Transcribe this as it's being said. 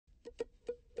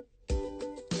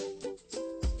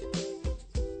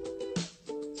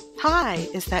Hi,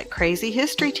 is that crazy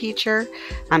history teacher?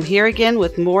 I'm here again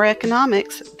with more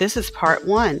economics. This is part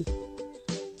 1.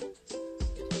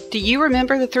 Do you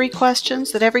remember the 3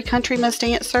 questions that every country must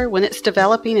answer when it's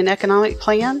developing an economic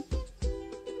plan?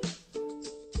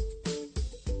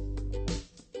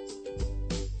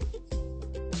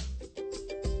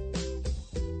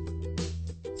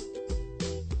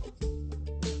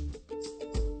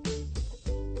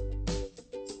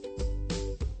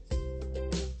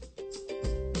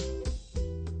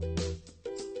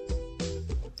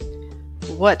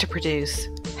 What to produce,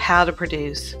 how to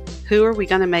produce, who are we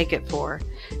going to make it for?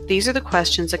 These are the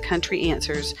questions a country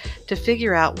answers to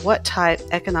figure out what type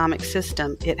economic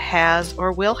system it has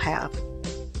or will have.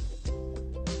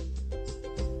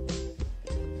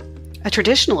 A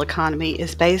traditional economy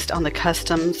is based on the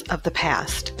customs of the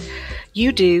past.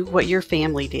 You do what your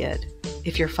family did.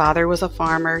 If your father was a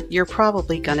farmer, you're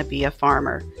probably going to be a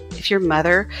farmer. If your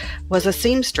mother was a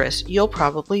seamstress, you'll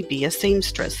probably be a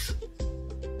seamstress.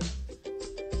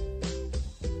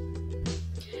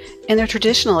 In a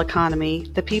traditional economy,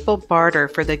 the people barter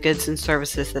for the goods and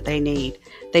services that they need.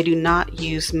 They do not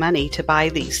use money to buy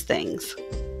these things.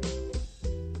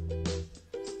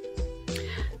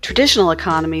 Traditional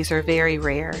economies are very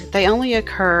rare. They only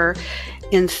occur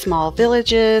in small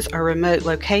villages or remote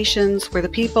locations where the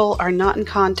people are not in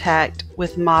contact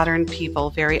with modern people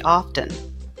very often.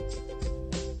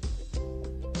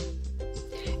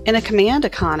 In a command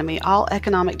economy, all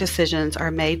economic decisions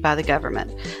are made by the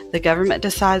government. The government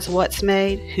decides what's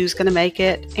made, who's going to make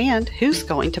it, and who's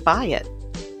going to buy it.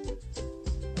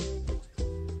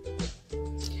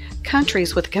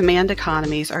 Countries with command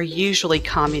economies are usually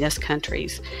communist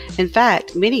countries. In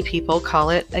fact, many people call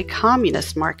it a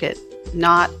communist market,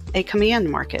 not a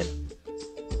command market.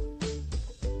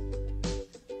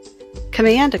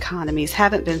 Command economies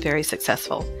haven't been very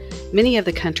successful. Many of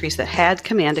the countries that had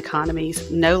command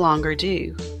economies no longer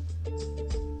do.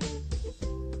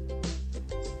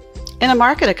 In a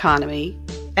market economy,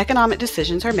 economic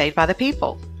decisions are made by the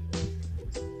people.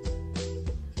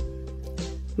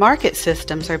 Market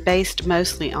systems are based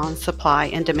mostly on supply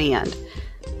and demand.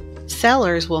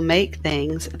 Sellers will make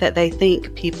things that they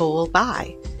think people will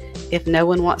buy. If no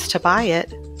one wants to buy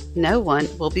it, no one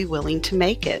will be willing to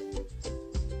make it.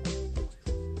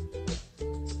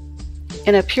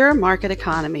 In a pure market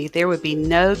economy, there would be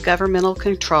no governmental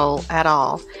control at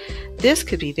all. This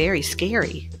could be very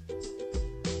scary.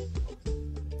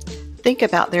 Think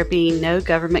about there being no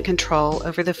government control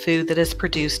over the food that is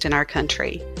produced in our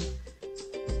country.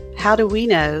 How do we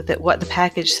know that what the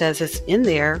package says is in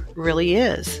there really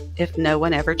is, if no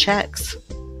one ever checks?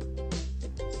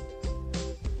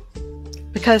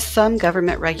 Because some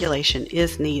government regulation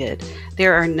is needed,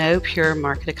 there are no pure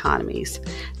market economies.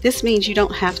 This means you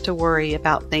don't have to worry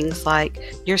about things like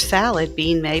your salad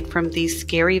being made from these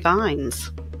scary vines.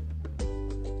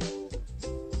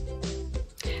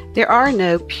 There are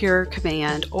no pure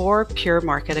command or pure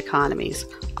market economies.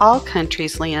 All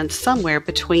countries land somewhere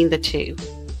between the two.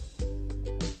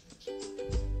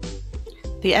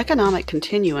 The economic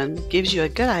continuum gives you a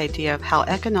good idea of how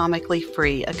economically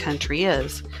free a country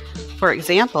is. For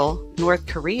example, North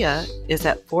Korea is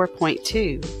at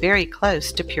 4.2, very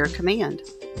close to pure command.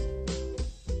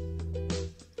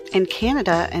 And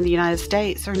Canada and the United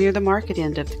States are near the market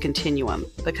end of the continuum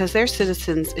because their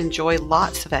citizens enjoy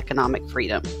lots of economic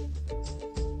freedom.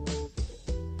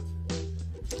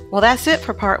 Well, that's it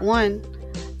for part 1.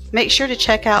 Make sure to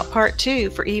check out part 2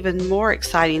 for even more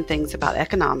exciting things about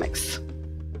economics.